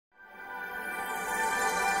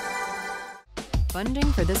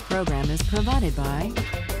Funding for this program is provided by.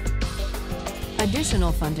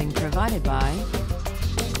 Additional funding provided by.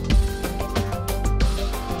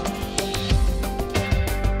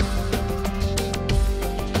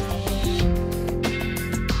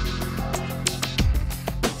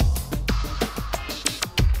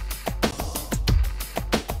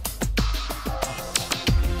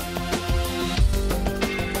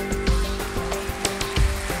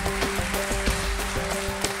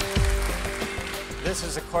 This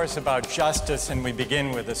is a course about justice, and we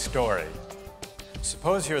begin with a story.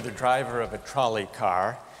 Suppose you're the driver of a trolley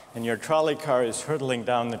car, and your trolley car is hurtling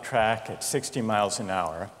down the track at 60 miles an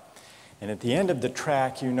hour, and at the end of the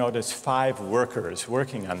track, you notice 5 workers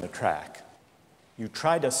working on the track. You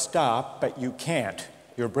try to stop, but you can't.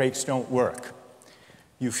 Your brakes don't work.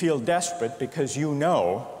 You feel desperate because you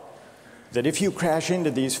know that if you crash into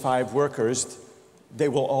these 5 workers, they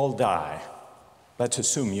will all die. Let's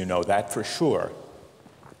assume you know that for sure.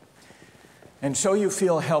 And so you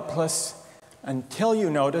feel helpless until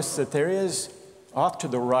you notice that there is, off to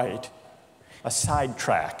the right, a side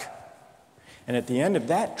track. And at the end of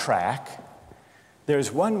that track,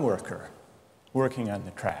 there's one worker working on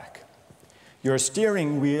the track. Your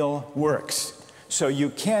steering wheel works, so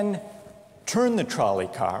you can turn the trolley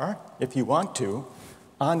car, if you want to,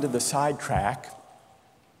 onto the side track,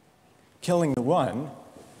 killing the one,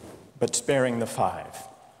 but sparing the 5.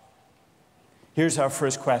 Here's our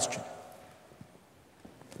first question.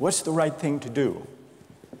 What's the right thing to do?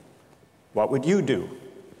 What would you do?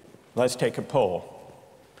 Let's take a poll.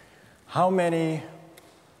 How many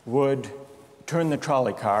would turn the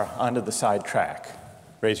trolley car onto the side track?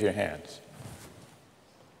 Raise your hands.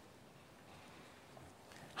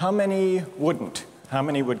 How many wouldn't? How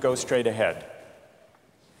many would go straight ahead?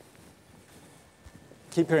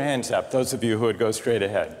 Keep your hands up, those of you who would go straight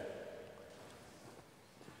ahead.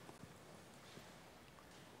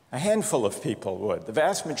 A handful of people would. The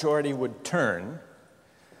vast majority would turn.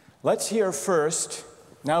 Let's hear first.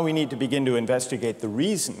 Now we need to begin to investigate the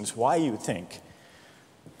reasons why you think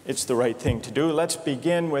it's the right thing to do. Let's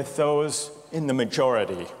begin with those in the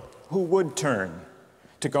majority who would turn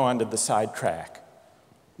to go onto the side track.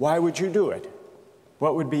 Why would you do it?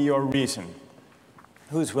 What would be your reason?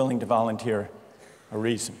 Who's willing to volunteer a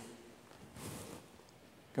reason?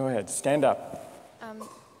 Go ahead, stand up.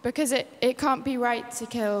 Because it can't be right to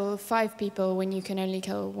kill 5 people when you can only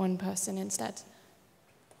kill 1 person instead.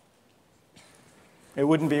 It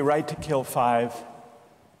wouldn't be right to kill 5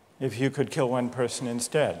 if you could kill 1 person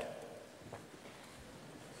instead.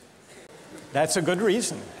 That's a good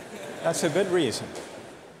reason. That's a good reason.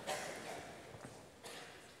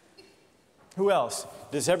 Who else?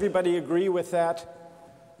 Does everybody agree with that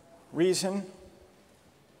reason?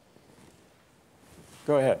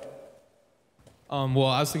 Go ahead. Well,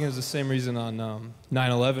 I was thinking it's the same reason on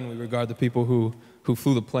 9/11. We regard the people who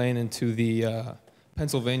flew the plane into the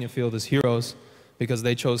Pennsylvania field as heroes because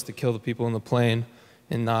they chose to kill the people in the plane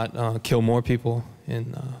and not kill more people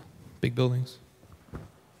in big buildings.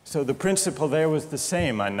 So the principle there was the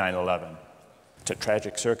same on 9/11. It's a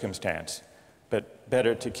tragic circumstance, but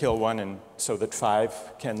better to kill 1 and so that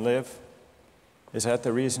 5 can live? Is that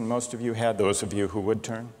the reason most of you had, those of you who would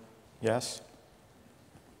turn? Yes?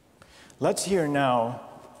 Let's hear now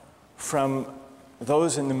from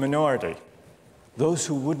those in the minority, those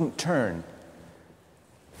who wouldn't turn.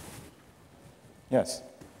 Yes?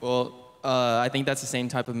 Well, I think that's the same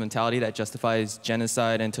type of mentality that justifies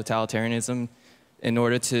genocide and totalitarianism. In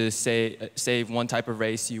order to save one type of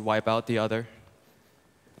race, you wipe out the other.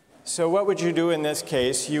 So what would you do in this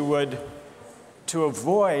case? You would, to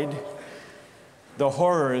avoid the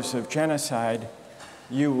horrors of genocide,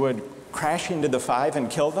 you would crash into the 5 and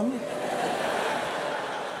kill them?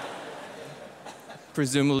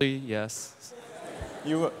 Presumably, yes.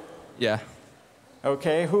 You? Yeah.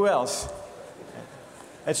 Okay, who else?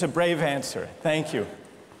 That's a brave answer. Thank you.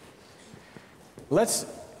 Let's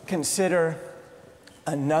consider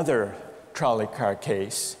another trolley car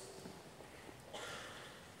case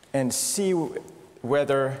and see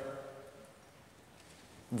whether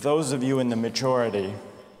those of you in the majority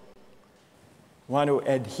want to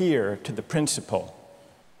adhere to the principle,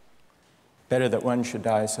 better that 1 should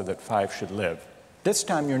die so that 5 should live. This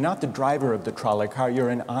time, you're not the driver of the trolley car, you're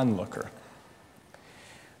an onlooker.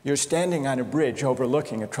 You're standing on a bridge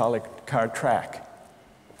overlooking a trolley car track.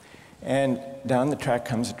 And down the track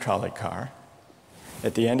comes a trolley car.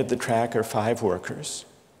 At the end of the track are 5 workers.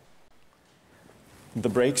 The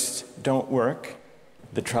brakes don't work.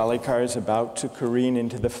 The trolley car is about to careen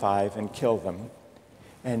into the 5 and kill them.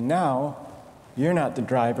 And now, you're not the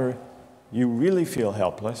driver. You really feel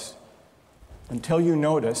helpless until you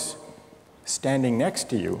notice standing next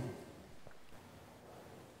to you,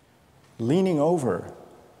 leaning over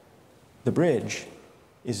the bridge,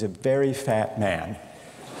 is a very fat man.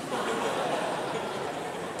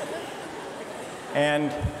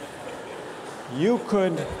 And you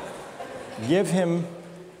could give him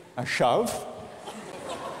a shove.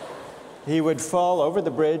 He would fall over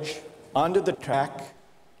the bridge, onto the track,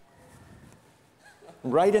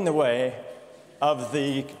 right in the way of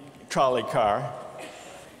the trolley car.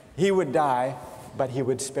 He would die, but he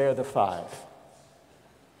would spare the 5.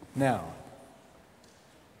 Now,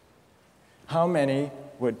 how many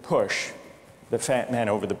would push the fat man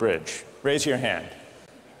over the bridge? Raise your hand.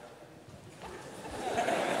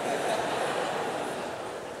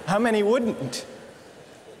 How many wouldn't?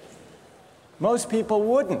 Most people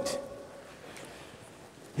wouldn't.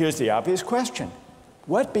 Here's the obvious question.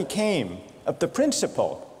 What became of the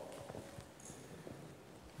principle?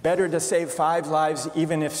 Better to save 5 lives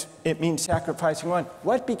even if it means sacrificing 1.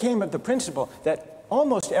 What became of the principle that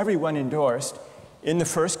almost everyone endorsed in the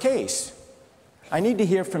first case? I need to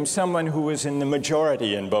hear from someone who was in the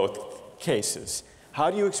majority in both cases. How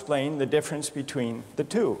do you explain the difference between the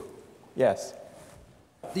two? Yes?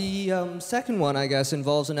 The second one, I guess,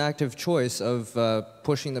 involves an active choice of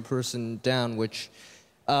pushing the person down, which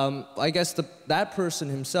I guess that person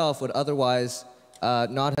himself would otherwise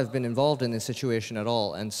not have been involved in this situation at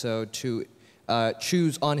all. And so to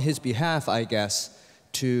choose on his behalf, I guess,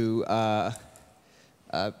 to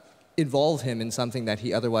involve him in something that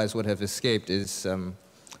he otherwise would have escaped is,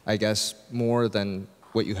 I guess, more than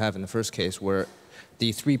what you have in the first case, where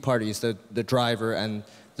the 3 parties, the driver and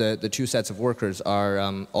the 2 sets of workers are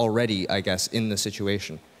already, I guess, in the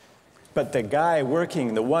situation. But the guy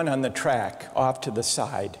working, the one on the track off to the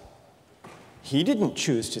side, he didn't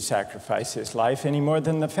choose to sacrifice his life any more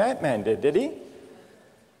than the fat man did he?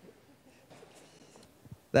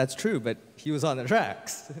 That's true, but he was on the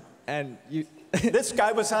tracks. And you... This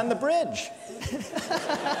guy was on the bridge.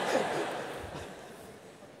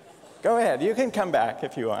 Go ahead, you can come back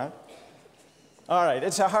if you want. All right,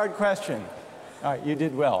 it's a hard question. All right, you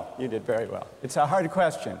did well. You did very well. It's a hard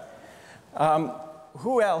question.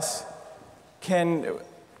 Who else can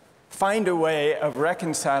find a way of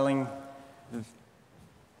reconciling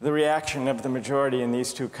the reaction of the majority in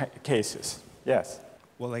these 2 cases? Yes?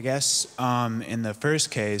 Well, I guess in the first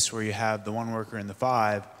case, where you have the 1 worker and the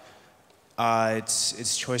 5,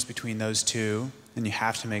 it's choice between those 2, and you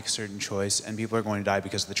have to make a certain choice, and people are going to die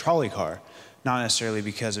because of the trolley car, not necessarily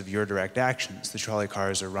because of your direct actions. The trolley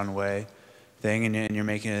car is a runaway thing, and you're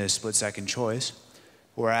making a split-second choice,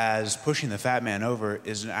 whereas pushing the fat man over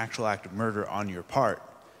is an actual act of murder on your part.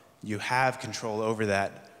 You have control over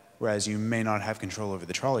that, whereas you may not have control over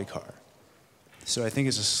the trolley car. So I think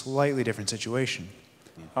it's a slightly different situation.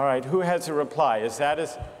 All right, who has a reply?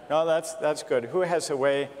 No, that's good. Who has a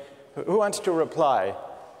way, who wants to reply?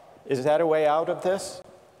 Is that a way out of this?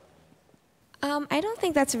 I don't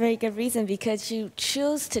think that's a very good reason, because you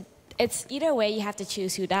choose to, it's either way you have to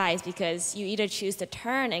choose who dies, because you either choose to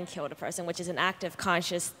turn and kill the person, which is an active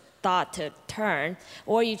conscious thought to turn,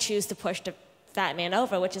 or you choose to push the fat man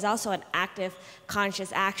over, which is also an active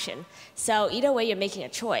conscious action. So either way you're making a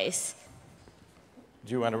choice.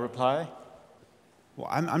 Do you want to reply? Well,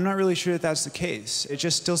 I'm not really sure that that's the case. It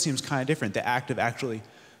just still seems kind of different, the act of actually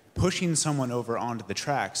pushing someone over onto the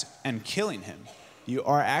tracks and killing him. You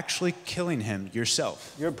are actually killing him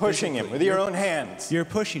yourself. You're pushing him with your own hands. You're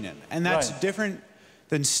pushing him. And that's Right. different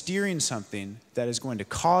than steering something that is going to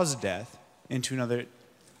cause death into another.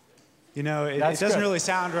 You know, it doesn't really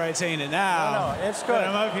sound right saying it now. No, it's good. But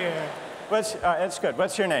I'm up here. It's good.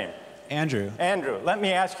 What's your name? Andrew. Andrew. Let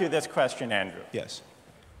me ask you this question, Andrew. Yes.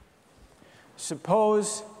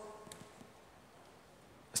 Suppose,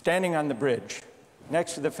 standing on the bridge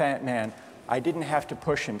next to the fat man, I didn't have to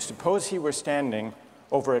push him. Suppose he were standing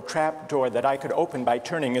over a trap door that I could open by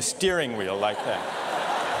turning a steering wheel like that.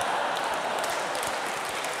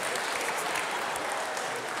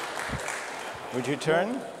 Would you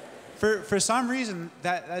turn? For some reason,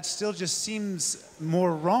 that still just seems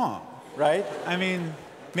more wrong. Right? I mean,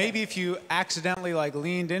 maybe if you accidentally like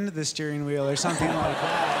leaned into the steering wheel or something like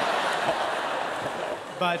that.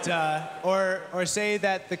 But, or say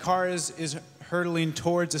that the car is hurtling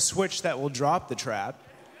towards a switch that will drop the trap.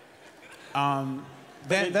 Then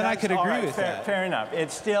I could agree with that. Fair enough.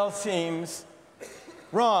 It still seems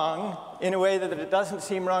wrong in a way that it doesn't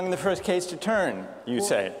seem wrong in the first case to turn, you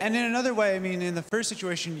say. And in another way, I mean, in the first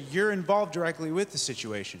situation, you're involved directly with the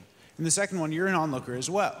situation. In the second one, you're an onlooker as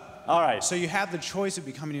well. All right. So you have the choice of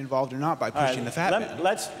becoming involved or not by pushing the fat man.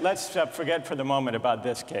 Let's forget for the moment about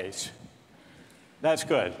this case. That's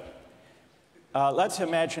good. Let's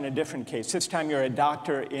imagine a different case. This time you're a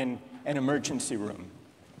doctor in an emergency room,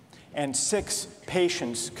 and 6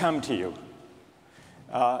 patients come to you.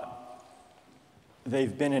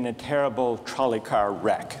 They've been in a terrible trolley car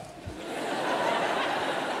wreck.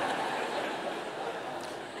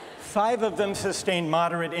 5 of them sustained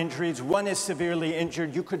moderate injuries. 1 is severely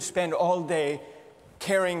injured. You could spend all day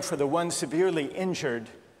caring for the 1 severely injured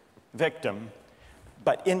victim,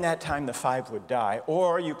 but in that time the 5 would die.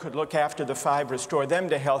 Or you could look after the 5, restore them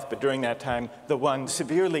to health, but during that time the 1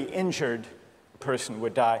 severely injured person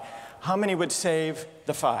would die. How many would save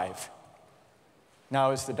the 5?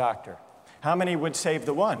 Now is the doctor. How many would save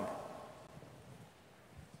the 1?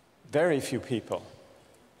 Very few people.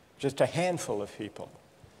 Just a handful of people.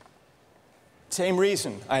 Same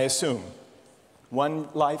reason, I assume. 1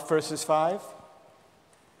 life versus 5.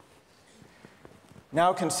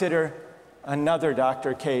 Now consider another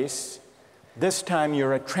doctor case. This time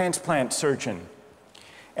you're a transplant surgeon,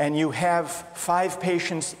 and you have 5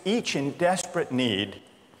 patients, each in desperate need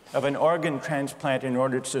of an organ transplant in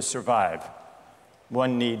order to survive.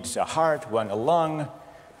 1 needs a heart, 1 a lung,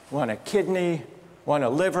 1 a kidney, 1 a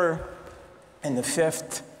liver, and the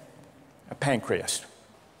 5th, a pancreas.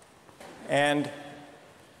 And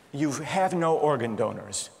you have no organ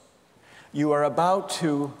donors. You are about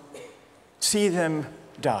to see them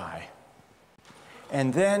die.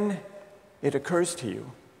 And then it occurs to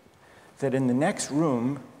you that in the next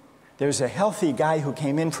room, there's a healthy guy who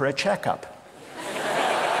came in for a checkup.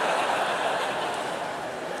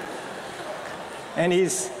 And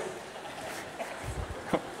he's...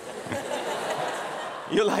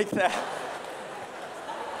 You like that?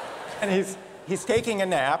 And he's taking a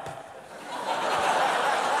nap.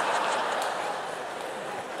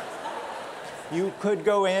 You could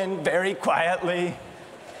go in very quietly,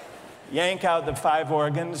 yank out the 5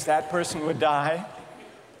 organs, that person would die,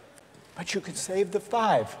 but you could save the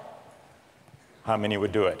 5. How many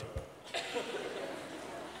would do it?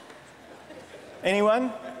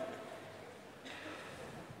 Anyone?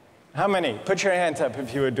 How many? Put your hands up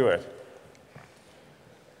if you would do it.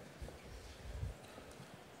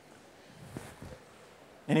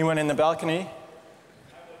 Anyone in the balcony?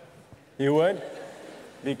 You would?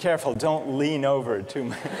 Be careful, don't lean over too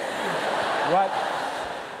much. What?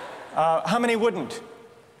 How many wouldn't?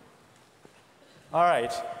 All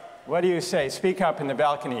right, what do you say? Speak up in the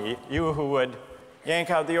balcony, you who would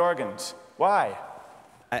yank out the organs. Why?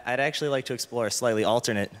 I'd actually like to explore a slightly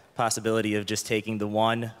alternate possibility of just taking the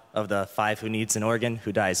 1 of the 5 who needs an organ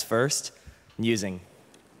who dies first, and using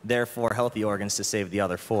their 4 healthy organs to save the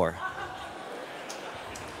other 4.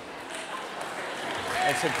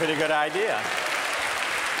 That's a pretty good idea.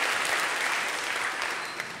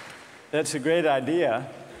 That's a great idea,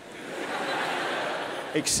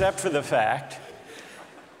 except for the fact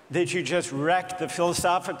that you just wrecked the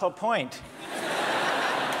philosophical point.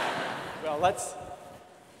 Well,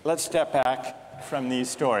 let's step back from these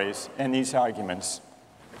stories and these arguments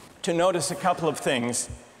to notice a couple of things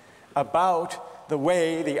about the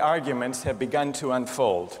way the arguments have begun to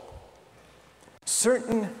unfold.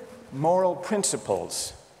 Certain moral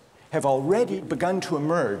principles have already begun to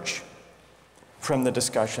emerge from the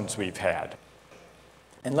discussions we've had.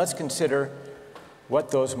 And let's consider what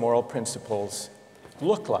those moral principles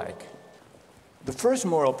look like. The first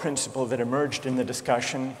moral principle that emerged in the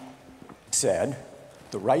discussion said,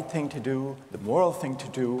 the right thing to do, the moral thing to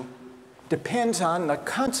do, depends on the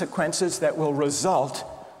consequences that will result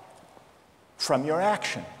from your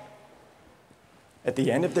action. At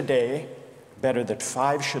the end of the day, better that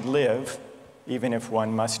 5 should live, even if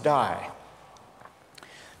 1 must die.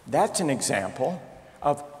 That's an example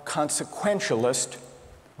of consequentialist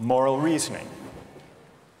moral reasoning.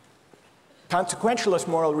 Consequentialist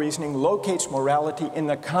moral reasoning locates morality in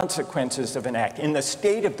the consequences of an act, in the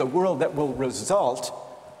state of the world that will result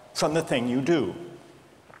from the thing you do.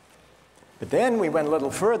 But then we went a little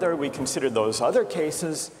further, we considered those other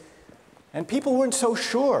cases, and people weren't so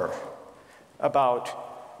sure about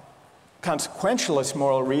consequentialist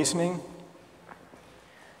moral reasoning.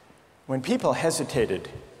 When people hesitated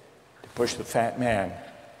to push the fat man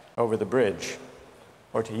over the bridge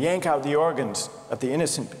or to yank out the organs of the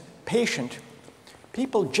innocent patient,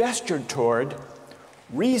 people gestured toward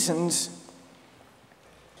reasons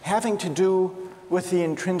having to do with the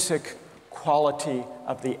intrinsic quality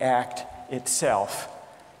of the act itself,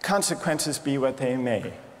 consequences be what they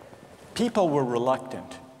may. People were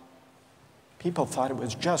reluctant. People thought it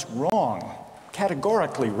was just wrong,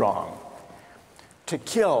 categorically wrong, to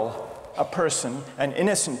kill a person, an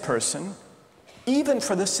innocent person, even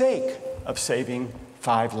for the sake of saving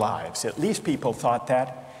 5 lives. At least people thought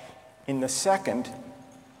that in the second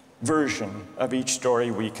version of each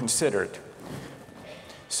story we considered.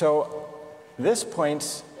 So this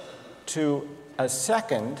points to a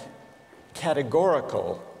second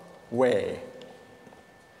categorical way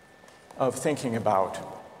of thinking about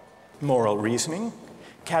moral reasoning.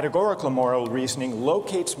 Categorical moral reasoning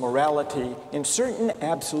locates morality in certain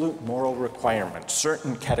absolute moral requirements,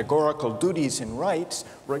 certain categorical duties and rights,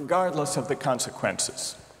 regardless of the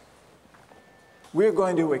consequences. We're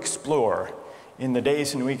going to explore in the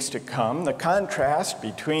days and weeks to come the contrast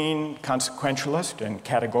between consequentialist and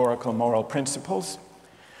categorical moral principles.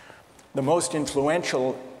 The most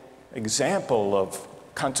influential example of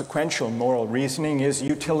consequential moral reasoning is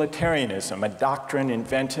utilitarianism, a doctrine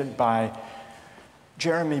invented by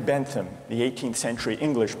Jeremy Bentham, the 18th century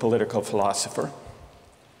English political philosopher.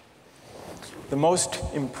 The most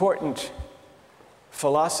important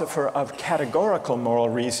philosopher of categorical moral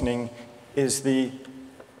reasoning is the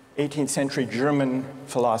 18th century German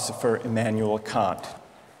philosopher Immanuel Kant.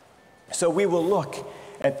 So we will look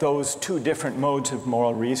at those two different modes of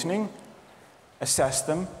moral reasoning, assess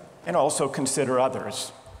them, and also consider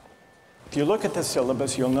others. If you look at the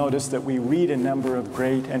syllabus, you'll notice that we read a number of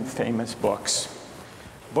great and famous books.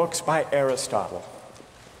 Books by Aristotle,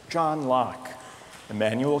 John Locke,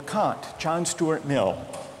 Immanuel Kant, John Stuart Mill,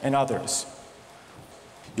 and others.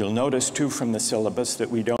 You'll notice, too, from the syllabus that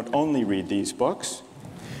we don't only read these books.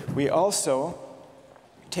 We also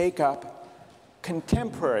take up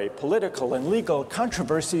contemporary political and legal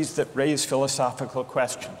controversies that raise philosophical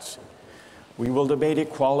questions. We will debate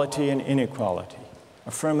equality and inequality,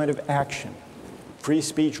 affirmative action, free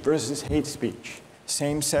speech versus hate speech,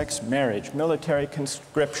 same-sex marriage, military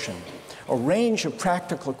conscription, a range of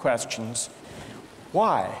practical questions.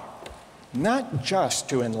 Why? Not just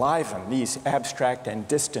to enliven these abstract and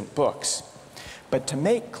distant books, but to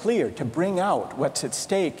make clear, to bring out what's at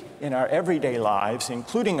stake in our everyday lives,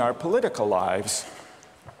 including our political lives,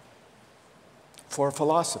 for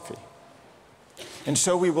philosophy. And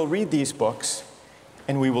so we will read these books,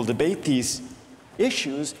 and we will debate these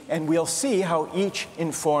issues, and we'll see how each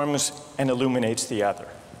informs and illuminates the other.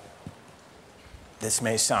 This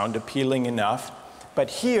may sound appealing enough, but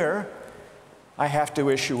here I have to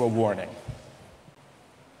issue a warning.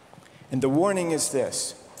 And the warning is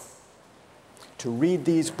this: to read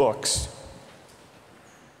these books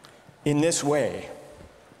in this way,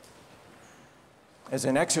 as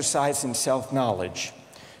an exercise in self-knowledge,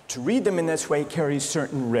 to read them in this way carries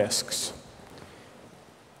certain risks.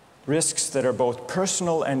 Risks that are both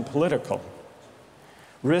personal and political.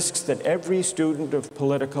 Risks that every student of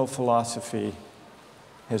political philosophy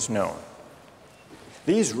has known.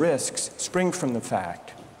 These risks spring from the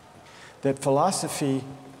fact that philosophy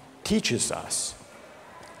teaches us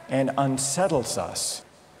and unsettles us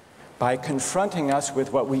by confronting us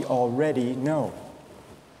with what we already know.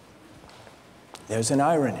 There's an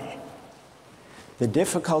irony. The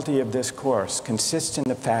difficulty of this course consists in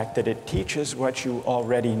the fact that it teaches what you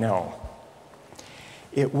already know.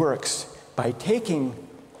 It works by taking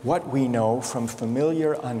what we know from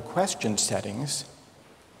familiar, unquestioned settings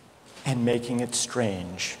and making it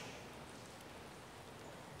strange.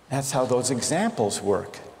 That's how those examples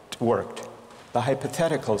worked. The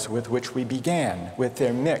hypotheticals with which we began, with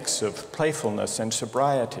their mix of playfulness and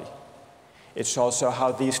sobriety. It's also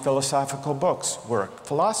how these philosophical books work.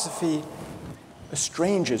 Philosophy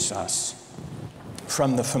estranges us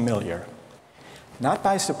from the familiar, not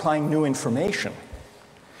by supplying new information,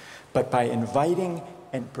 but by inviting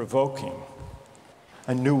and provoking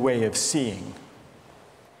a new way of seeing.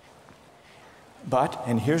 But,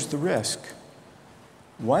 and here's the risk,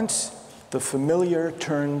 once the familiar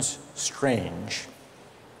turns strange,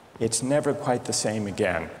 it's never quite the same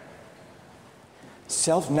again.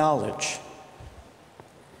 Self-knowledge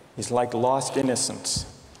is like lost innocence.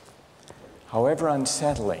 However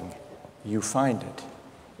unsettling you find it,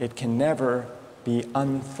 it can never be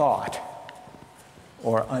unthought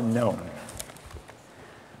or unknown.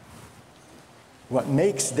 What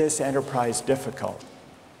makes this enterprise difficult,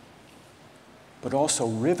 but also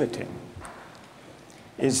riveting,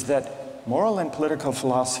 is that moral and political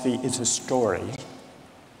philosophy is a story,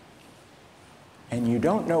 and you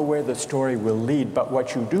don't know where the story will lead, but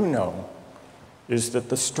what you do know is that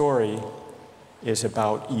the story is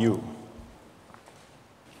about you.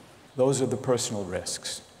 Those are the personal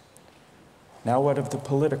risks. Now what of the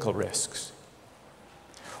political risks?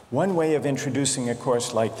 One way of introducing a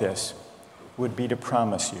course like this would be to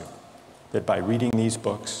promise you that by reading these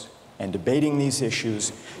books and debating these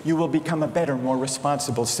issues, you will become a better, more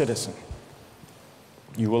responsible citizen.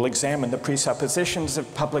 You will examine the presuppositions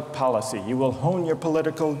of public policy. You will hone your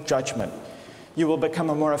political judgment. You will become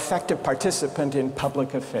a more effective participant in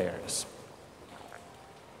public affairs.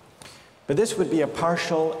 But this would be a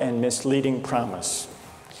partial and misleading promise.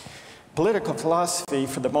 Political philosophy,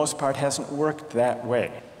 for the most part, hasn't worked that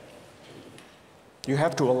way. You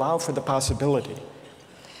have to allow for the possibility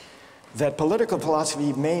that political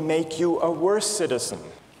philosophy may make you a worse citizen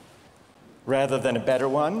rather than a better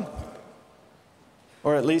one,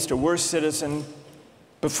 or at least a worse citizen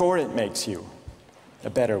before it makes you a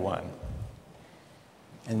better one.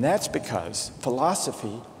 And that's because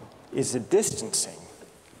philosophy is a distancing,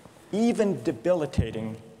 even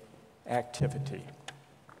debilitating activity.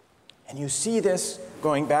 And you see this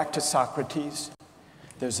going back to Socrates.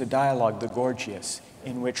 There's a dialogue, the Gorgias,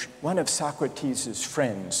 in which one of Socrates'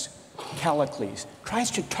 friends, Callicles,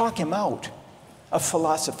 tries to talk him out of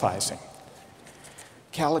philosophizing.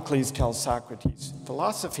 Callicles tells Socrates,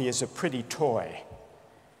 philosophy is a pretty toy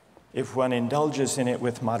if one indulges in it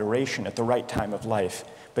with moderation at the right time of life.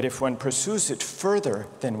 But if one pursues it further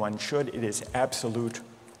than one should, it is absolute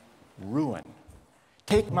ruin.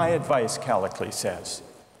 Take my advice, Callicles says.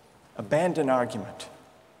 Abandon argument.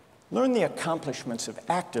 Learn the accomplishments of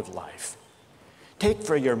active life. Take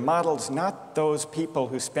for your models not those people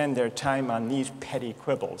who spend their time on these petty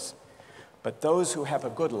quibbles, but those who have a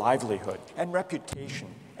good livelihood and reputation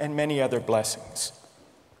and many other blessings.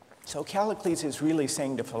 So Callicles is really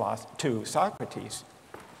saying to Socrates,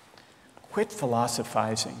 quit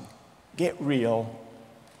philosophizing, get real,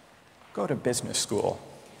 go to business school.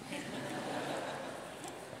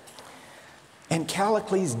 And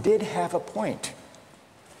Callicles did have a point.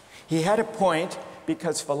 He had a point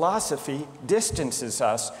because philosophy distances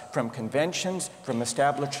us from conventions, from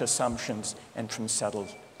established assumptions, and from settled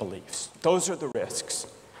beliefs. Those are the risks,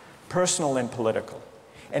 personal and political.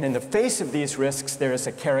 And in the face of these risks, there is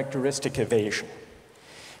a characteristic evasion.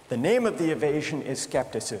 The name of the evasion is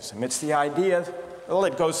skepticism. It's the idea, well,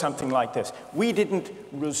 it goes something like this. We didn't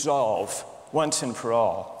resolve once and for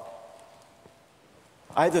all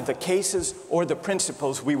either the cases or the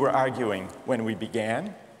principles we were arguing when we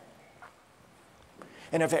began.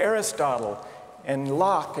 And if Aristotle and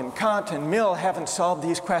Locke and Kant and Mill haven't solved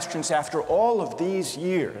these questions after all of these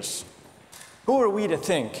years, who are we to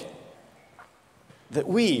think that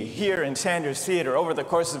we here in Sanders Theater over the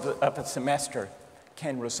course of a semester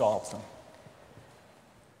can resolve them?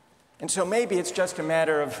 And so maybe it's just a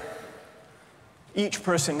matter of each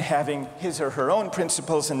person having his or her own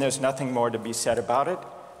principles and there's nothing more to be said about it.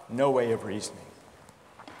 No way of reasoning.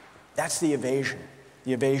 That's the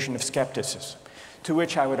evasion of skepticism, to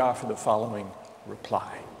which I would offer the following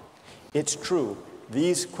reply. It's true,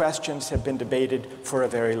 these questions have been debated for a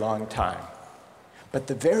very long time. But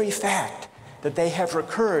the very fact that they have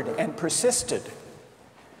recurred and persisted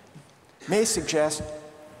may suggest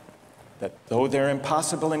that though they're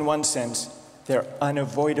impossible in one sense, they're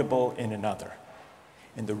unavoidable in another.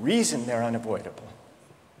 And the reason they're unavoidable,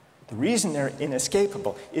 the reason they're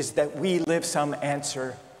inescapable, is that we live some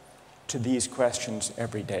answer to these questions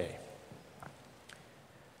every day.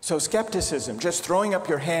 So skepticism, just throwing up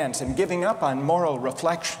your hands and giving up on moral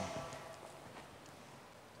reflection,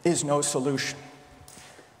 is no solution.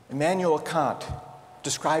 Immanuel Kant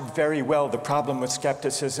described very well the problem with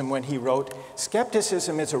skepticism when he wrote,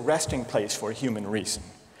 "Skepticism is a resting place for human reason,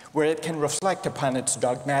 where it can reflect upon its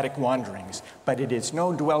dogmatic wanderings, but it is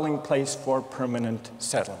no dwelling place for permanent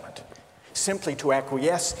settlement. Simply to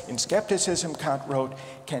acquiesce in skepticism," Kant wrote,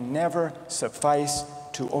 "can never suffice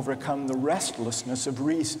to overcome the restlessness of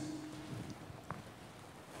reason."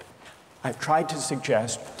 I've tried to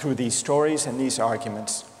suggest through these stories and these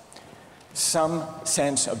arguments some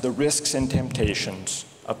sense of the risks and temptations,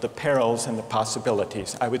 of the perils and the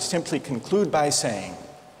possibilities. I would simply conclude by saying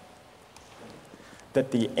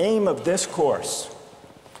that the aim of this course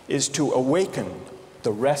is to awaken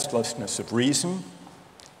the restlessness of reason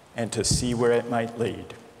and to see where it might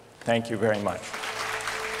lead. Thank you very much.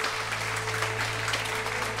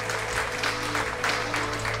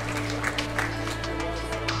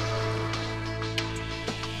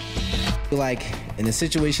 Like, in a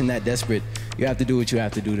situation that desperate, you have to do what you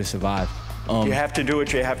have to do to survive. You have to do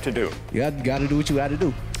what you have to do. You got to do what you got to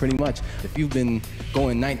do, pretty much. If you've been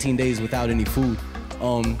going 19 days without any food,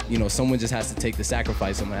 you know, someone just has to take the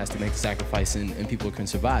sacrifice. Someone has to make the sacrifice, and people can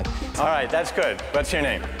survive. All right, that's good. What's your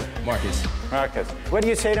name? Marcus. Marcus. What do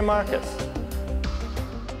you say to Marcus?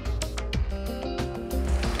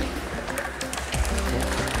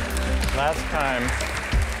 Last time,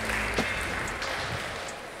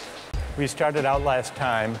 we started out last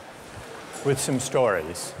time with some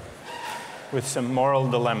stories, with some moral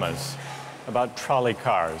dilemmas about trolley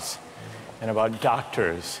cars and about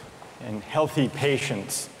doctors and healthy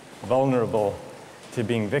patients vulnerable to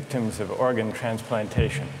being victims of organ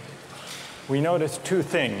transplantation, we noticed two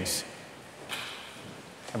things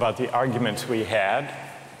about the arguments we had.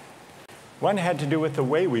 One had to do with the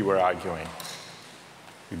way we were arguing.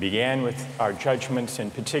 We began with our judgments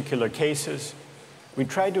in particular cases. We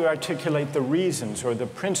tried to articulate the reasons or the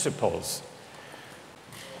principles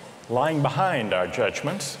lying behind our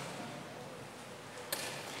judgments.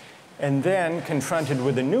 And then, confronted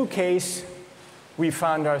with a new case, we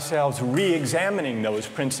found ourselves re-examining those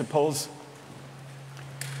principles,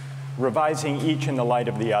 revising each in the light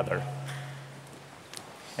of the other.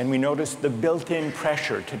 And we noticed the built-in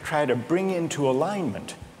pressure to try to bring into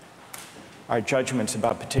alignment our judgments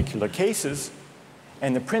about particular cases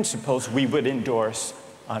and the principles we would endorse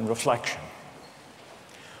on reflection.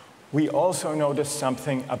 We also noticed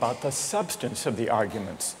something about the substance of the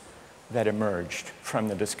arguments that emerged from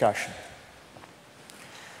the discussion.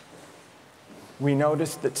 We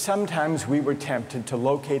noticed that sometimes we were tempted to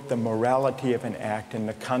locate the morality of an act in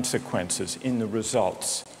the consequences, in the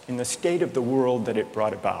results, in the state of the world that it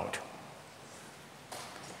brought about.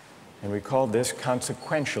 And we called this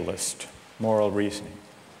consequentialist moral reasoning.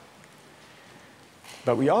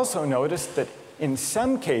 But we also noticed that in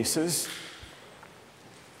some cases,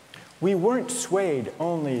 we weren't swayed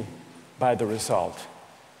only by the result.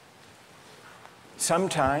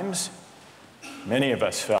 Sometimes, many of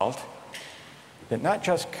us felt that not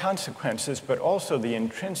just consequences, but also the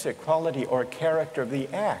intrinsic quality or character of the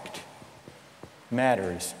act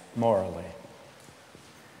matters morally.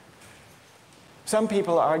 Some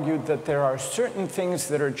people argued that there are certain things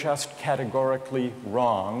that are just categorically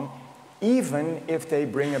wrong, even if they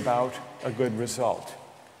bring about a good result,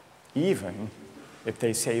 even if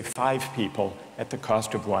they save 5 people at the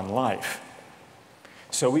cost of 1 life.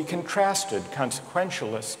 So we contrasted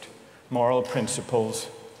consequentialist moral principles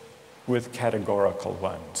with categorical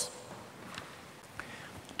ones.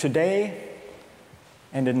 Today,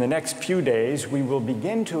 and in the next few days, we will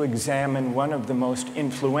begin to examine one of the most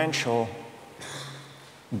influential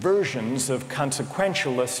versions of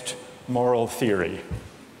consequentialist moral theory,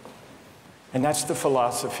 and that's the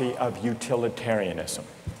philosophy of utilitarianism.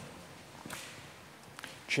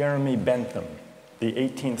 Jeremy Bentham, the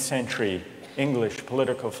 18th century English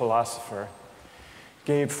political philosopher,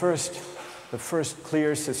 gave the first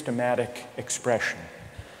clear systematic expression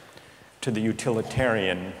to the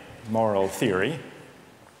utilitarian moral theory.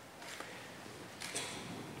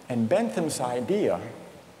 And Bentham's idea,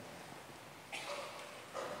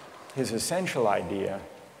 his essential idea,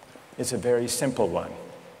 is a very simple one,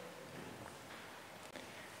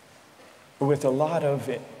 with a lot of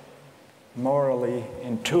morally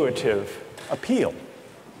intuitive appeal.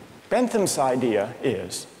 Bentham's idea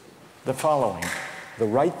is the following: the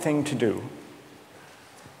right thing to do,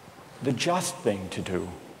 the just thing to do,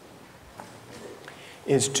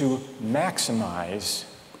 is to maximize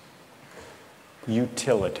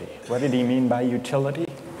utility. What did he mean by utility?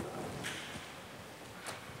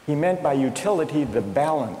 He meant by utility the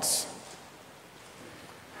balance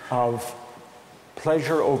of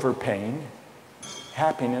pleasure over pain,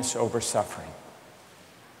 happiness over suffering.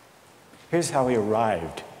 Here's how he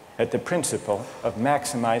arrived at the principle of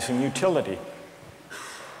maximizing utility.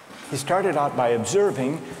 He started out by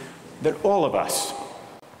observing that all of us,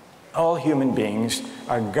 all human beings,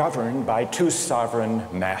 are governed by 2 sovereign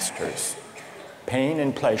masters, pain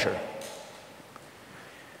and pleasure.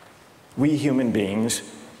 We human beings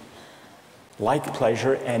like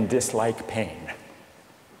pleasure and dislike pain.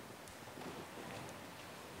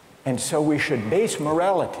 And so we should base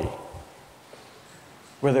morality,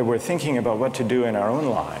 whether we're thinking about what to do in our own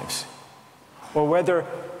lives, or whether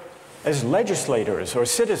as legislators or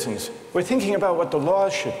citizens we're thinking about what the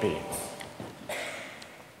laws should be.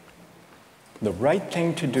 The right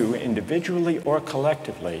thing to do individually or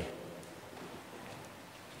collectively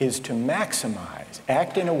is to maximize,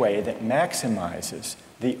 act in a way that maximizes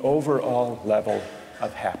the overall level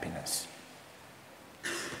of happiness.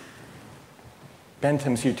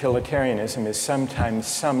 Bentham's utilitarianism is sometimes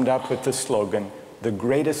summed up with the slogan, "the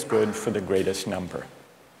greatest good for the greatest number."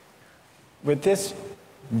 With this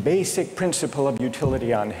basic principle of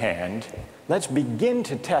utility on hand, let's begin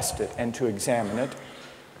to test it and to examine it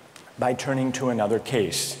by turning to another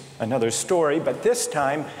case, another story, but this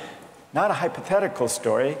time not a hypothetical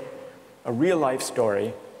story, a real-life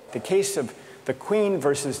story, the case of the Queen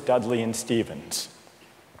versus Dudley and Stevens.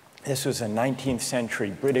 This was a 19th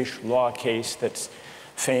century British law case that's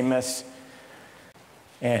famous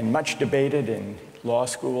and much debated in law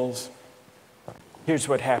schools. Here's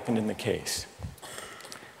what happened in the case.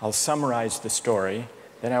 I'll summarize the story,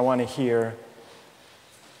 then I want to hear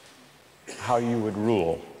how you would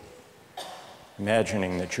rule.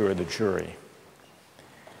 imagining that you're the jury.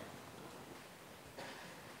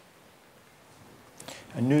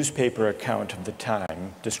 A newspaper account of the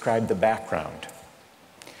time described the background.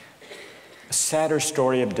 A sadder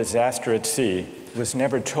story of disaster at sea was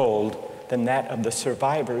never told than that of the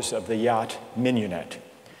survivors of the yacht Mignonette.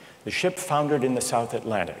 The ship foundered in the South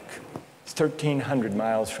Atlantic, 1,300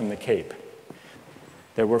 miles from the Cape.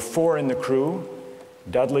 There were 4 in the crew.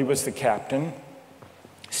 Dudley was the captain,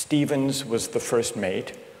 Stevens was the first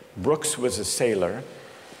mate, Brooks was a sailor,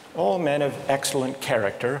 all men of excellent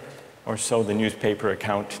character, or so the newspaper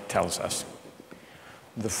account tells us.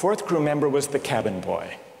 The 4th crew member was the cabin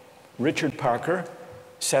boy, Richard Parker,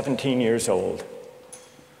 17 years old.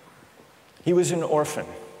 He was an orphan.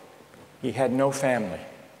 He had no family.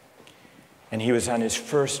 And he was on his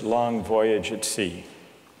first long voyage at sea.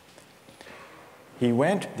 He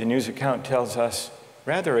went, the news account tells us,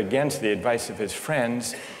 rather against the advice of his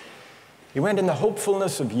friends. He went in the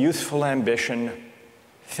hopefulness of youthful ambition,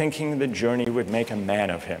 thinking the journey would make a man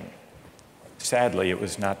of him. Sadly, it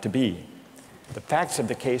was not to be. The facts of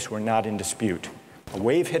the case were not in dispute. A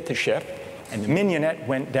wave hit the ship, and the Mignonette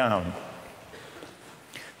went down.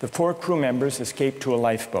 The 4 crew members escaped to a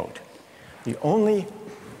lifeboat. The only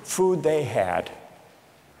food they had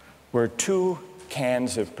were 2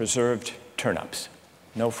 cans of preserved turnips,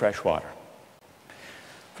 no fresh water.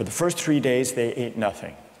 For the first 3 days, they ate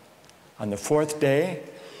nothing. On the 4th day,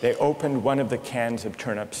 they opened one of the cans of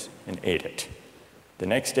turnips and ate it. The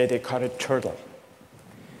next day, they caught a turtle.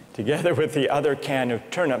 Together with the other can of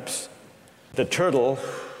turnips, the turtle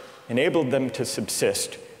enabled them to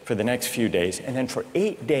subsist for the next few days. And then for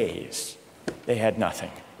 8 days, they had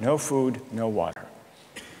nothing. No food, no water.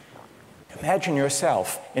 Imagine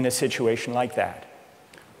yourself in a situation like that.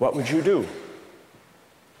 What would you do?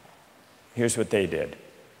 Here's what they did.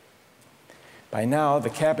 By now, the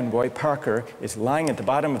cabin boy, Parker, is lying at the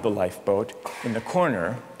bottom of the lifeboat in the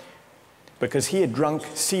corner because he had drunk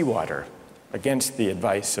seawater against the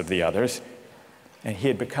advice of the others, and he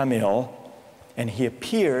had become ill, and he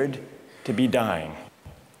appeared to be dying.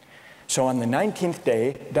 So on the 19th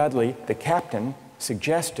day, Dudley, the captain,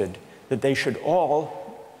 suggested that they should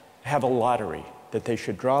all have a lottery, that they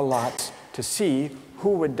should draw lots to see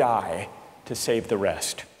who would die to save the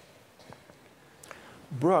rest.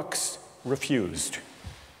 Brooks refused.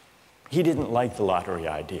 He didn't like the lottery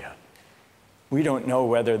idea. We don't know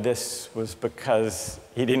whether this was because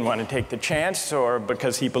he didn't want to take the chance or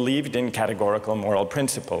because he believed in categorical moral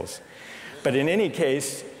principles. But in any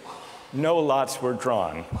case, no lots were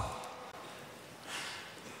drawn.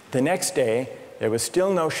 The next day, there was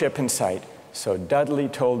still no ship in sight, so Dudley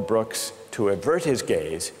told Brooks to avert his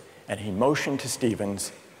gaze, and he motioned to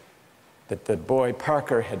Stevens that the boy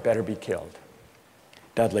Parker had better be killed.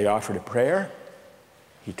 Dudley offered a prayer.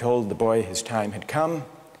 He told the boy his time had come,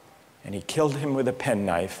 and he killed him with a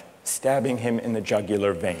penknife, stabbing him in the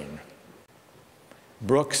jugular vein.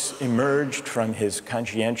 Brooks emerged from his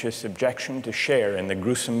conscientious objection to share in the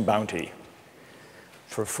gruesome bounty.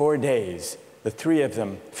 For 4 days, the 3 of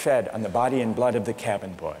them fed on the body and blood of the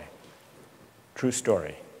cabin boy. True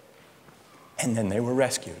story. And then they were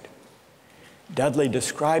rescued. Dudley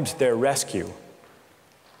describes their rescue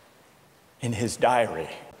in his diary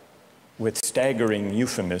with staggering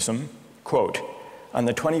euphemism, quote, "On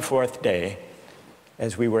the 24th day,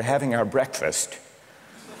 as we were having our breakfast,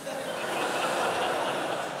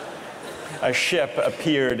 a ship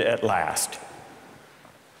appeared at last.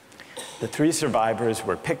 The 3 survivors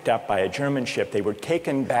were picked up by a German ship. They were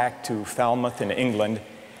taken back to Falmouth in England,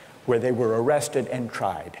 where they were arrested and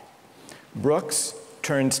tried. Brooks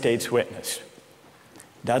turned state's witness.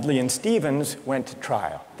 Dudley and Stevens went to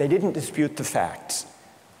trial. They didn't dispute the facts.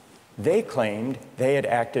 They claimed they had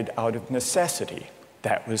acted out of necessity.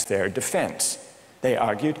 That was their defense. They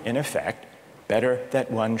argued, in effect, better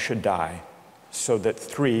that one should die so that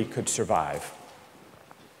 3 could survive.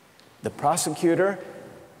 The prosecutor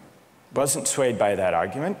wasn't swayed by that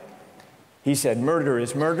argument. He said murder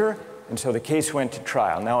is murder, and so the case went to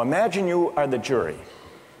trial. Now imagine you are the jury,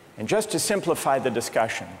 and just to simplify the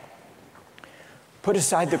discussion, put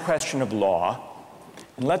aside the question of law,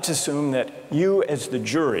 and let's assume that you as the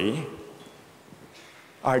jury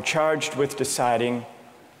are charged with deciding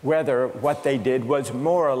whether what they did was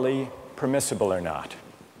morally permissible or not.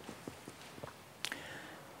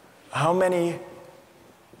 How many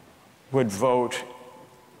would vote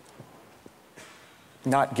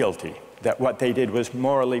not guilty, that what they did was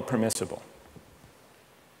morally permissible?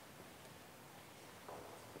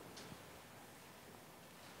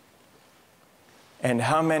 And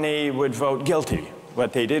how many would vote guilty,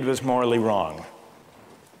 what they did was morally wrong?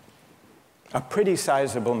 A pretty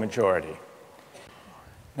sizable majority.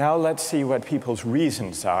 Now let's see what people's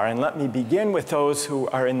reasons are, and let me begin with those who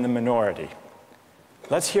are in the minority.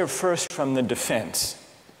 Let's hear first from the defense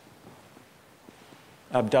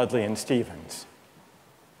of Dudley and Stevens.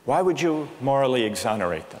 Why would you morally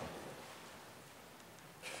exonerate them?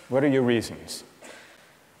 What are your reasons?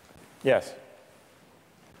 Yes?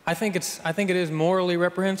 I think it is morally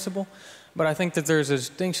reprehensible, but I think that there's a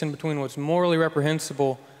distinction between what's morally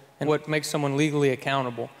reprehensible and what makes someone legally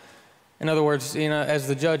accountable. In other words, you know, as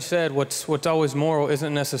the judge said, what's always moral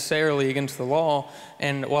isn't necessarily against the law.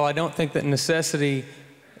 And while I don't think that necessity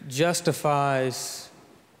justifies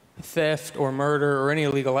theft or murder or any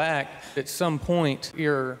illegal act, at some point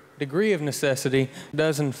your degree of necessity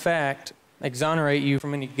does in fact exonerate you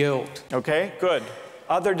from any guilt. Okay, good.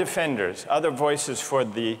 Other defenders, other voices for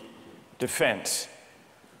the defense,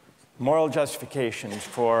 moral justifications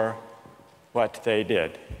for what they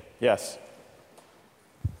did. Yes?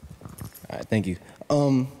 All right, thank you.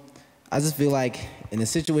 I just feel like in a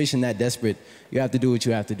situation that desperate, you have to do what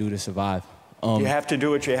you have to do to survive. You have to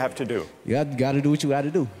do what you have to do. You got to do what you got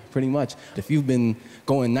to do, pretty much. If you've been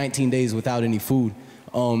going 19 days without any food,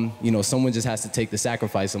 you know, someone just has to take the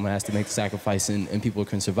sacrifice. Someone has to make the sacrifice, and people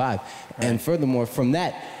can survive. Right. And furthermore, from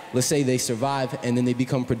that, let's say they survive, and then they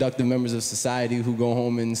become productive members of society who go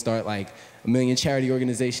home and start like 1 million charity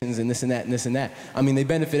organizations and this and that and this and that. I mean, they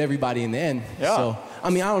benefit everybody in the end. Yeah. So, I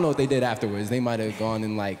mean, I don't know what they did afterwards. They might have gone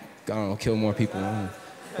and like, I don't know, kill more people,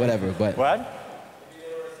 whatever. But what?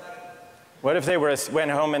 What if they went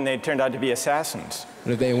home and they turned out to be assassins?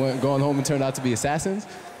 What if they weren't going home and turned out to be assassins?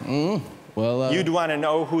 Well, you'd want to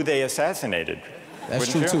know who they assassinated.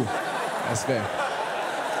 That's true, too. That's fair.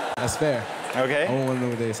 That's fair. Okay. I want to know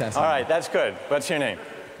who they assassinated. All right, that's good. What's your name?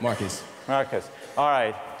 Marcus. Marcus. All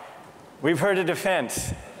right. We've heard a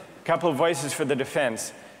defense, a couple of voices for the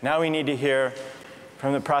defense. Now we need to hear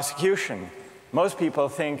from the prosecution. Most people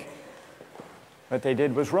think what they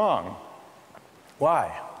did was wrong.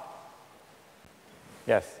 Why?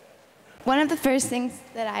 Yes? One of the first things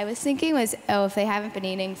that I was thinking was, oh, if they haven't been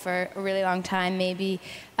eating for a really long time, maybe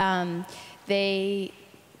they're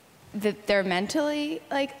mentally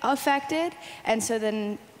like affected, and so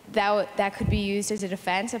then that could be used as a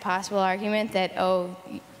defense, a possible argument that, oh,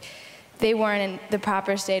 they weren't in the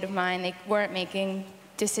proper state of mind, they weren't making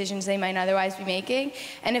decisions they might otherwise be making.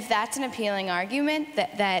 And if that's an appealing argument,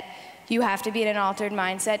 that you have to be in an altered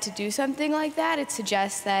mindset to do something like that, it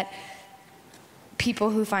suggests that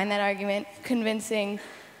people who find that argument convincing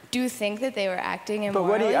do think that they were acting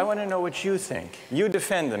immorally. But I want to know what you think. You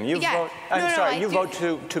defend them. You vote. You vote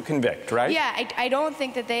to convict, right? Yeah, I don't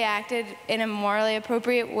think that they acted in a morally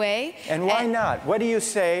appropriate way. And why not? What do you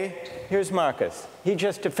say? Here's Marcus. He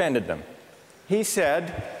just defended them. He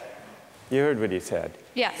said, you heard what he said.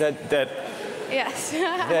 Yes. Yes.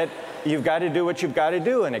 That you've got to do what you've got to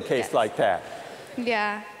do in a case like that.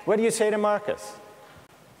 Yeah. What do you say to Marcus?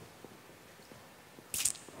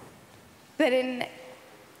 That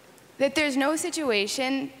there's no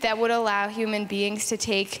situation that would allow human beings to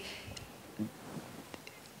take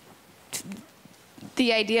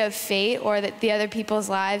the idea of fate or the other people's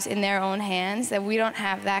lives in their own hands, that we don't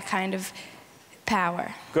have that kind of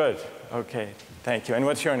power. Good. Okay. Thank you. And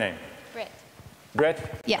what's your name? Britt. Britt?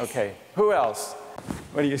 Yes. Okay. Who else?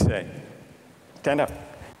 What do you say? Stand up.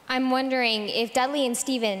 I'm wondering if Dudley and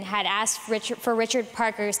Stephen had asked for Richard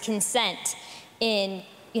Parker's consent in,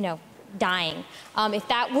 dying, if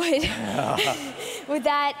that would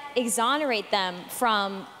that exonerate them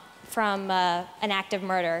from an act of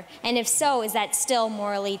murder? And if so, is that still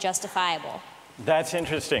morally justifiable? That's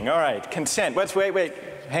interesting. All right, consent. Wait,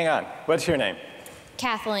 hang on. What's your name?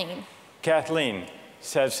 Kathleen. Kathleen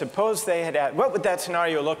says, suppose they had asked, what would that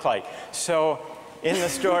scenario look like? So in the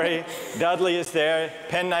story, Dudley is there,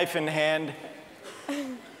 penknife in hand,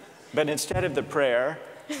 but instead of the prayer,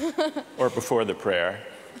 or before the prayer,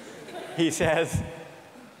 he says,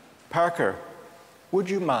 Parker, would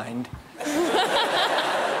you mind?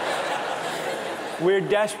 We're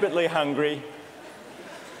desperately hungry,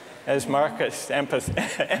 as Marcus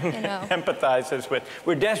empathizes with.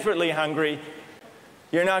 We're desperately hungry.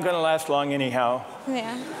 You're not going to last long anyhow.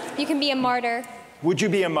 Yeah. You can be a martyr. Would you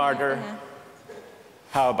be a martyr? Yeah.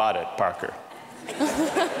 How about it, Parker?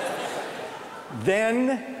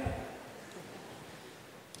 Then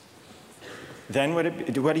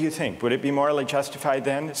what do you think? Would it be morally justified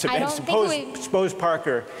then? Suppose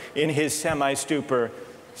Parker, in his semi-stupor,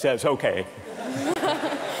 says, okay.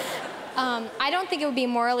 I don't think it would be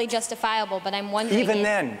morally justifiable, but I'm wondering even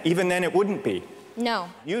then it wouldn't be. No.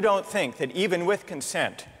 You don't think that even with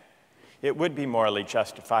consent, it would be morally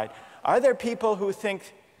justified. Are there people who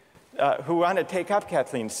think, who want to take up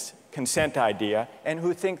Kathleen's consent idea and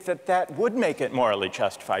who think that that would make it morally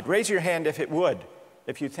justified. Raise your hand if it would,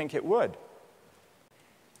 if you think it would.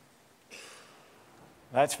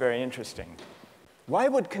 That's very interesting. Why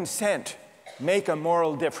would consent make a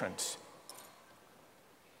moral difference?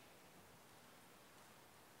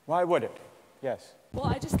 Why would it? Yes. Well,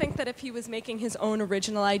 I just think that if he was making his own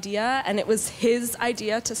original idea and it was his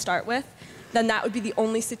idea to start with, then that would be the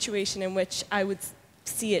only situation in which I would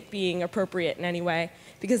see it being appropriate in any way.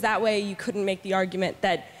 Because that way you couldn't make the argument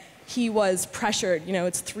that he was pressured, you know,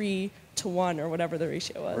 it's 3-to-1 or whatever the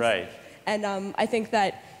ratio was. Right. And I think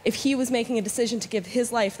that if he was making a decision to give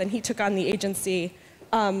his life, then he took on the agency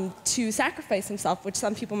to sacrifice himself, which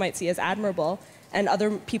some people might see as admirable, and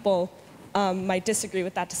other people might disagree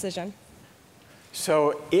with that decision.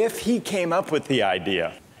 So if he came up with the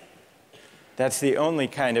idea, that's the only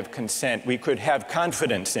kind of consent we could have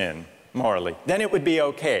confidence in morally, then it would be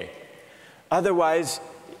okay. Otherwise,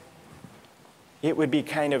 it would be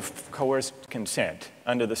kind of coerced consent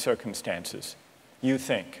under the circumstances, you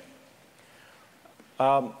think.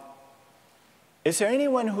 Is there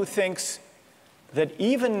anyone who thinks that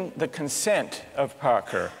even the consent of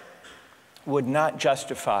Parker would not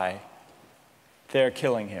justify their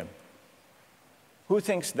killing him? Who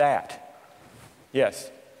thinks that? Yes,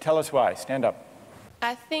 tell us why. Stand up.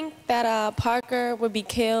 I think that Parker would be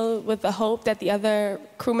killed with the hope that the other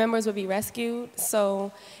crew members would be rescued.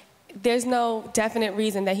 So there's no definite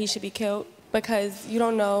reason that he should be killed because you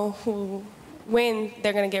don't know when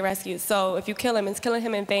they're going to get rescued. So if you kill him, it's killing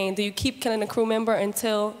him in vain. Do you keep killing a crew member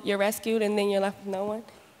until you're rescued and then you're left with no one?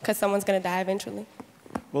 Because someone's going to die eventually.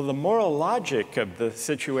 Well, the moral logic of the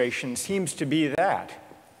situation seems to be that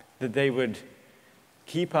they would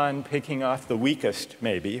keep on picking off the weakest,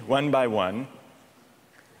 maybe, one by one,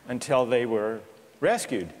 until they were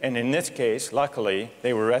rescued. And in this case, luckily,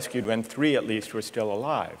 they were rescued when 3 at least were still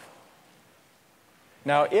alive.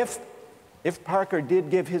 Now, if Parker did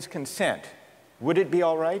give his consent, would it be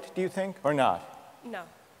all right, do you think, or not? No.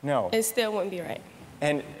 No. It still wouldn't be right.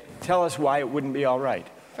 And tell us why it wouldn't be all right.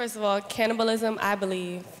 First of all, cannibalism, I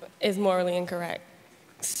believe, is morally incorrect.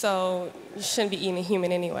 So you shouldn't be eating a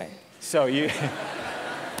human anyway. So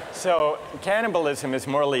cannibalism is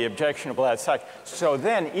morally objectionable as such. So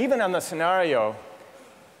then, even on the scenario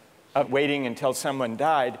of waiting until someone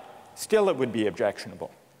died, still it would be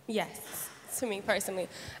objectionable. Yes, to me personally.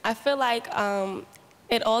 I feel like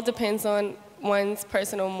it all depends on one's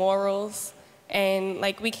personal morals. And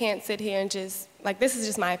like, we can't sit here and just, like, this is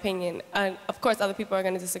just my opinion. Of course, other people are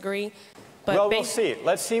going to disagree. But well, we'll see.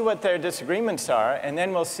 Let's see what their disagreements are, and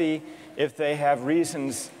then we'll see if they have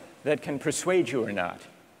reasons that can persuade you or not.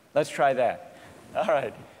 Let's try that. All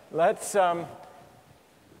right. Let's,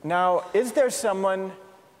 now, is there someone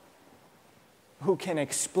who can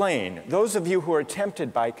explain, those of you who are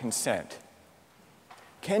tempted by consent,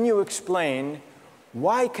 can you explain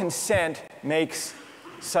why consent makes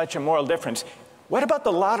such a moral difference? What about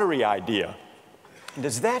the lottery idea?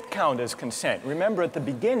 Does that count as consent? Remember, at the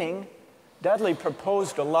beginning, Dudley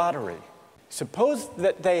proposed a lottery. Suppose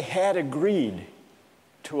that they had agreed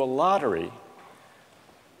to a lottery,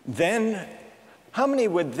 then how many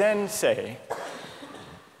would then say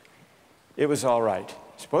it was all right?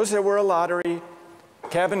 Suppose there were a lottery,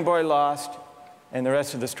 cabin boy lost, and the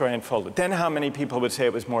rest of the story unfolded. Then how many people would say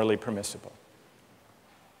it was morally permissible?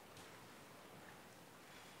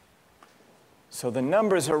 So the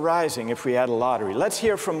numbers are rising if we had a lottery. Let's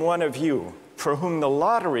hear from one of you for whom the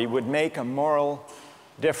lottery would make a moral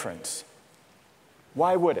difference.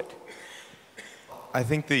 Why would it? I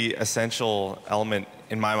think the essential element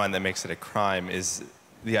in my mind that makes it a crime is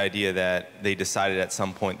the idea that they decided at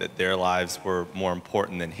some point that their lives were more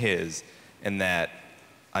important than his, and that,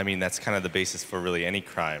 I mean, that's kind of the basis for really any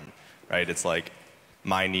crime, right? It's like,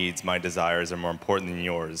 my needs, my desires are more important than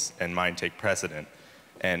yours, and mine take precedent.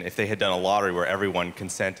 And if they had done a lottery where everyone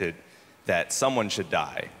consented that someone should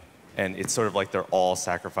die, and it's sort of like they're all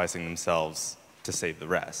sacrificing themselves to save the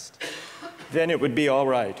rest. Then it would be all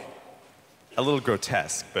right. A little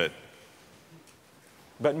grotesque, but...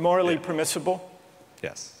 But morally permissible?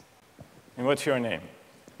 Yes. And what's your name?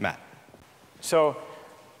 Matt. So,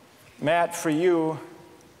 Matt, for you,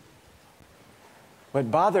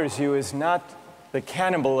 what bothers you is not the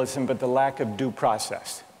cannibalism, but the lack of due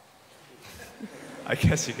process. I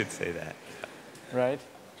guess you could say that. Right?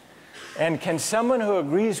 And can someone who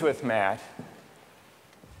agrees with Matt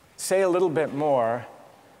say a little bit more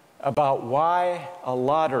about why a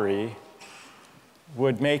lottery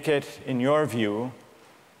would make it, in your view,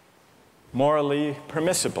 morally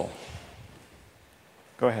permissible?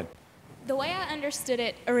 Go ahead. The way I understood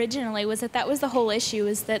it originally was that was the whole issue,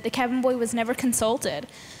 is that the cabin boy was never consulted.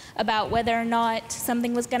 about whether or not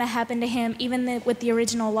something was going to happen to him, even with the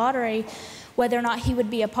original lottery, whether or not he would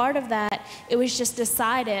be a part of that. It was just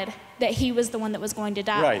decided that he was the one that was going to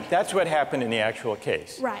die. Right, that's what happened in the actual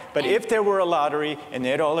case. Right. But if there were a lottery and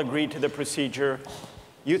they'd all agreed to the procedure,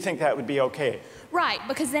 you think that would be okay? Right,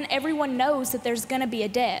 because then everyone knows that there's going to be a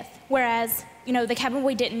death. Whereas, you know, the cabin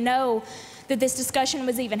boy didn't know that this discussion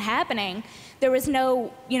was even happening. There was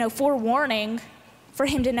no, you know, forewarning for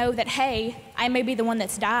him to know that, hey, I may be the one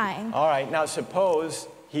that's dying. All right, now suppose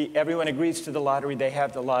everyone agrees to the lottery, they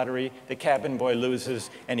have the lottery, the cabin boy loses,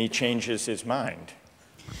 and he changes his mind.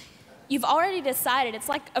 You've already decided. It's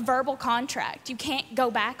like a verbal contract. You can't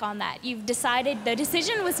go back on that. You've decided, the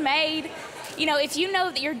decision was made. You know, if you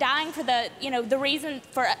know that you're dying for the, you know, the reason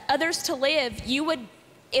for others to live, you would,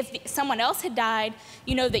 if someone else had died,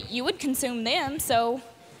 you know that you would consume them, so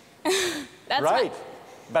that's right.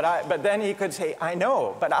 But then he could say, I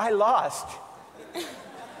know, but I lost.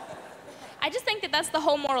 I just think that that's the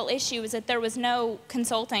whole moral issue, is that there was no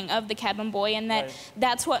consulting of the cabin boy, and that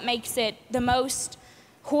that's what makes it the most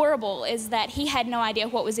horrible, is that he had no idea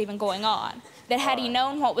what was even going on. That had he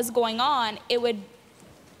known what was going on, it would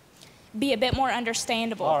be a bit more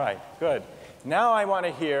understandable. All right, good. Now I want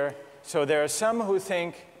to hear, so there are some who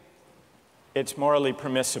think it's morally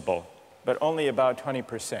permissible, but only about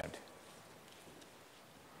 20%,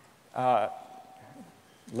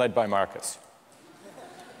 led by Marcus.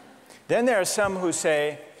 Then there are some who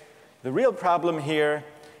say the real problem here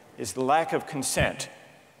is the lack of consent,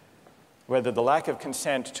 whether the lack of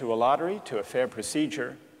consent to a lottery, to a fair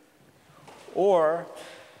procedure, or,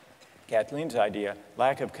 Kathleen's idea,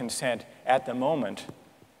 lack of consent at the moment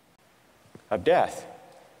of death.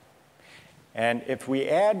 And if we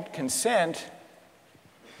add consent,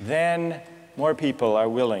 then more people are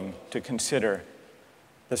willing to consider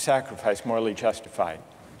the sacrifice morally justified.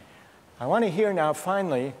 I want to hear now,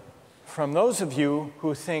 finally, from those of you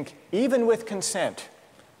who think even with consent,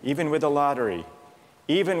 even with a lottery,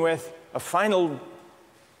 even with a final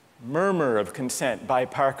murmur of consent by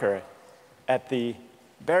Parker at the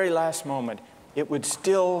very last moment, it would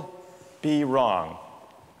still be wrong.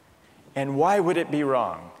 And why would it be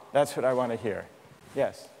wrong? That's what I want to hear.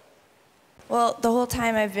 Yes? Well, the whole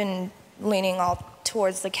time I've been leaning all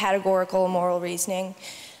towards the categorical moral reasoning.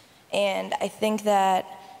 And I think that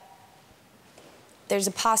there's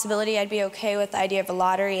a possibility I'd be okay with the idea of a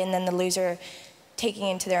lottery and then the loser taking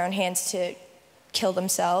it into their own hands to kill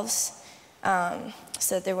themselves,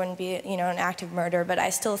 so that there wouldn't be, you know, an act of murder. But I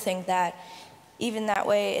still think that even that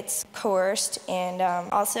way it's coerced. And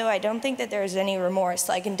also I don't think that there's any remorse.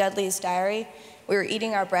 Like in Dudley's diary, we were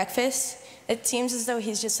eating our breakfast. It seems as though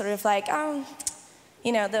he's just sort of like,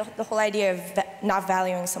 you know, the whole idea of not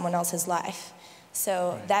valuing someone else's life.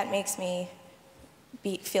 So that makes me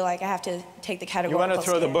feel like I have to take the categorical. You want to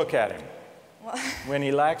throw stand. the book at him when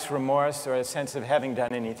he lacks remorse or a sense of having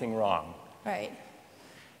done anything wrong. Right.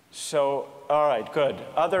 So, all right, good.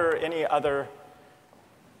 Any other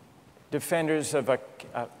defenders of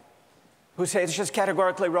who say it's just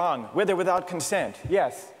categorically wrong, with or without consent?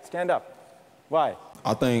 Yes, stand up. Why?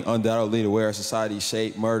 I think undoubtedly the way our society is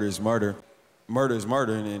shaped, murder is murder. Murder is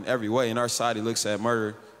murder in every way, and our society looks at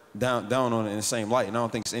murder down on it in the same light, and I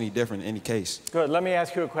don't think it's any different in any case. Good. Let me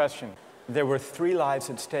ask you a question. There were 3 lives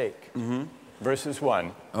at stake versus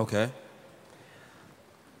 1. Okay.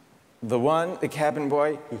 The one, the cabin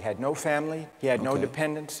boy, he had no family, he had no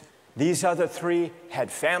dependents. These other 3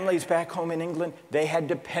 had families back home in England. They had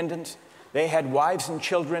dependents. They had wives and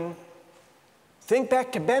children. Think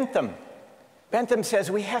back to Bentham. Bentham says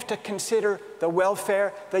we have to consider the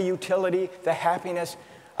welfare, the utility, the happiness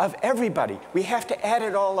of everybody. We have to add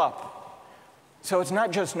it all up. So it's not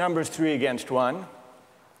just numbers 3 against 1.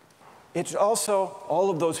 It's also all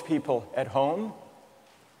of those people at home.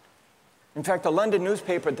 In fact, the London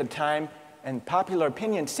newspaper at the time and popular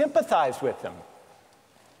opinion sympathized with them,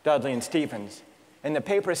 Dudley and Stevens. And the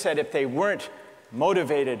paper said if they weren't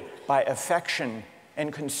motivated by affection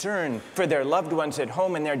and concern for their loved ones at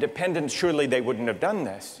home and their dependents, surely they wouldn't have done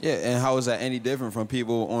this. Yeah, and how is that any different from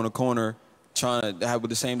people on the corner trying to have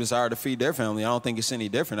the same desire to feed their family? I don't think it's any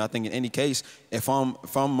different. I think in any case, if I'm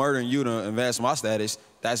murdering you to advance my status,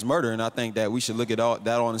 that's murder, and I think that we should look at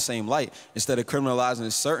that all in the same light instead of criminalizing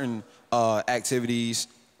certain activities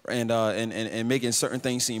and making certain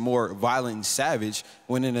things seem more violent and savage,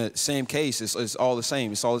 when in the same case, it's all the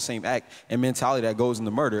same. It's all the same act and mentality that goes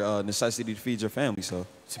into murder, necessity to feed your family. So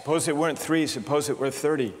suppose it weren't 3, suppose it were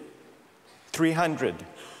 30, 300.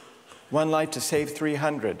 1 life to save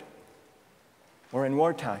 300. Or in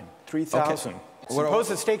wartime, 3,000. Suppose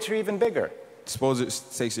the stakes are even bigger. Suppose the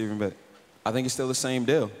stakes are even bigger. I think it's still the same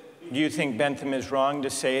deal. you think Bentham is wrong to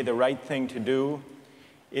say the right thing to do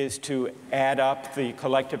is to add up the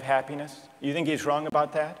collective happiness? You think he's wrong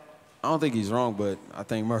about that? I don't think he's wrong, but I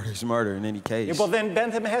think murder is murder in any case. Yeah, well, then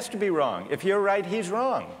Bentham has to be wrong. If you're right, he's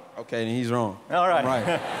wrong. Okay, then he's wrong. All right.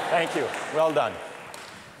 Right. Thank you. Well done.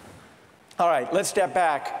 All right, let's step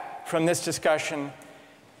back from this discussion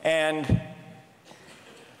and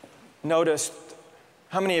notice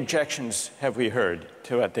how many objections have we heard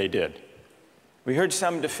to what they did. We heard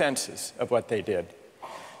some defenses of what they did.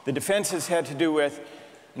 The defenses had to do with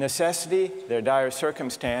necessity, their dire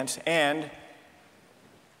circumstance, and,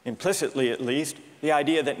 implicitly at least, the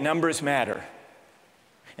idea that numbers matter.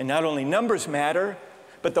 And not only numbers matter,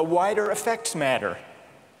 but the wider effects matter.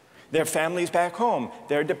 Their families back home,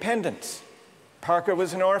 their dependents. Parker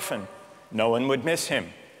was an orphan. No one would miss him.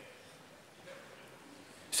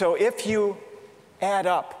 So if you add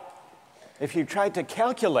up, if you try to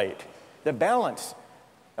calculate the balance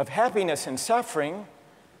of happiness and suffering,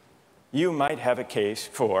 you might have a case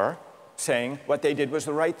for saying what they did was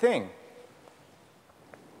the right thing.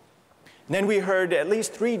 And then we heard at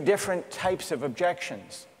least 3 different types of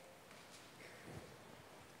objections.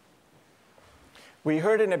 We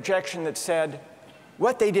heard an objection that said,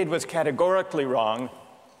 what they did was categorically wrong,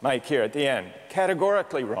 Mike here at the end,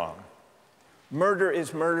 categorically wrong. Murder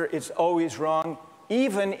is murder, it's always wrong,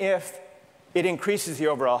 even if it increases the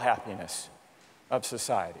overall happiness of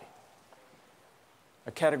society.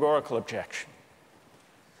 A categorical objection.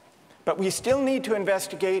 But we still need to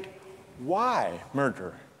investigate why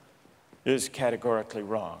murder is categorically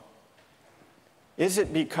wrong. Is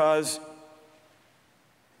it because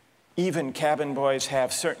even cabin boys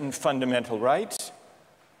have certain fundamental rights?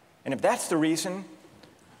 And if that's the reason,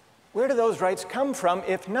 where do those rights come from,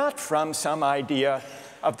 if not from some idea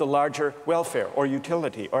of the larger welfare or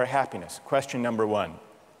utility or happiness? Question number 1.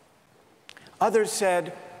 Others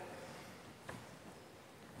said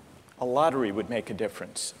a lottery would make a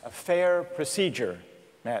difference. A fair procedure,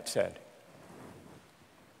 Matt said.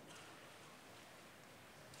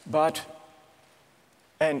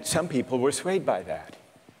 And some people were swayed by that.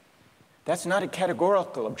 That's not a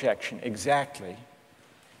categorical objection exactly.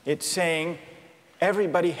 It's saying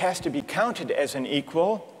everybody has to be counted as an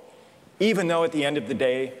equal, even though at the end of the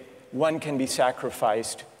day, one can be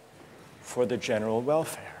sacrificed for the general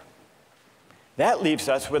welfare. That leaves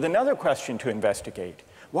us with another question to investigate.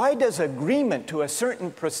 Why does agreement to a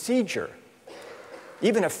certain procedure,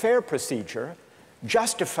 even a fair procedure,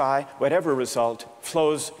 justify whatever result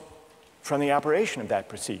flows from the operation of that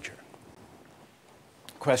procedure?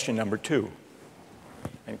 Question number 2.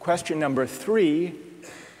 And question number 3,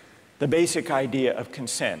 the basic idea of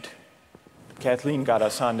consent. Kathleen got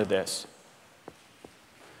us onto this.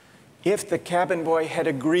 If the cabin boy had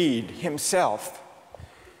agreed himself,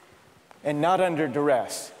 and not under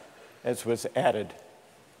duress, as was added,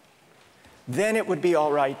 then it would be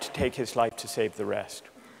all right to take his life to save the rest.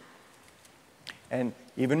 And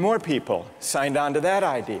even more people signed on to that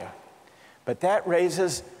idea. But that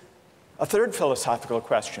raises a third philosophical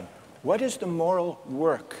question. What is the moral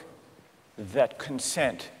work that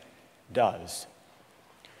consent does?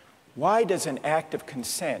 Why does an act of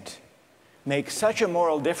consent make such a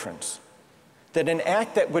moral difference that an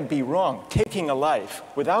act that would be wrong, taking a life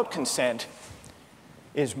without consent,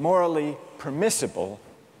 is morally permissible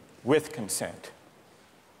with consent?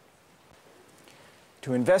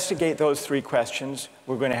 To investigate those 3 questions,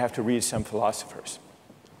 we're going to have to read some philosophers.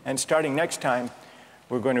 And starting next time,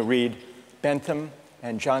 we're going to read Bentham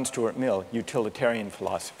and John Stuart Mill, utilitarian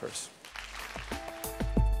philosophers.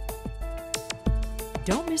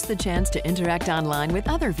 Don't miss the chance to interact online with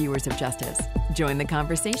other viewers of Justice. Join the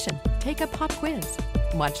conversation, take a pop quiz,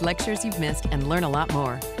 watch lectures you've missed, and learn a lot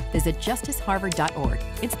more. Visit justiceharvard.org.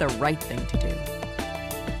 It's the right thing to do.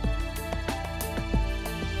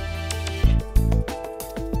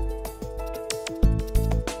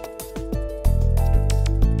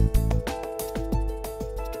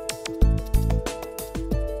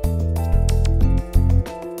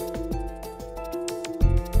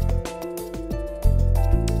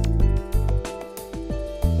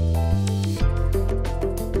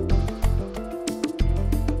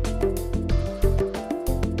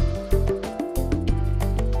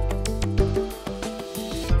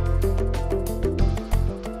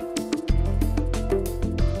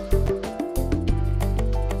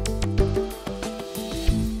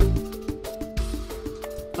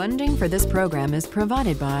 Funding for this program is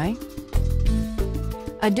provided by...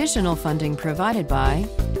 Additional funding provided by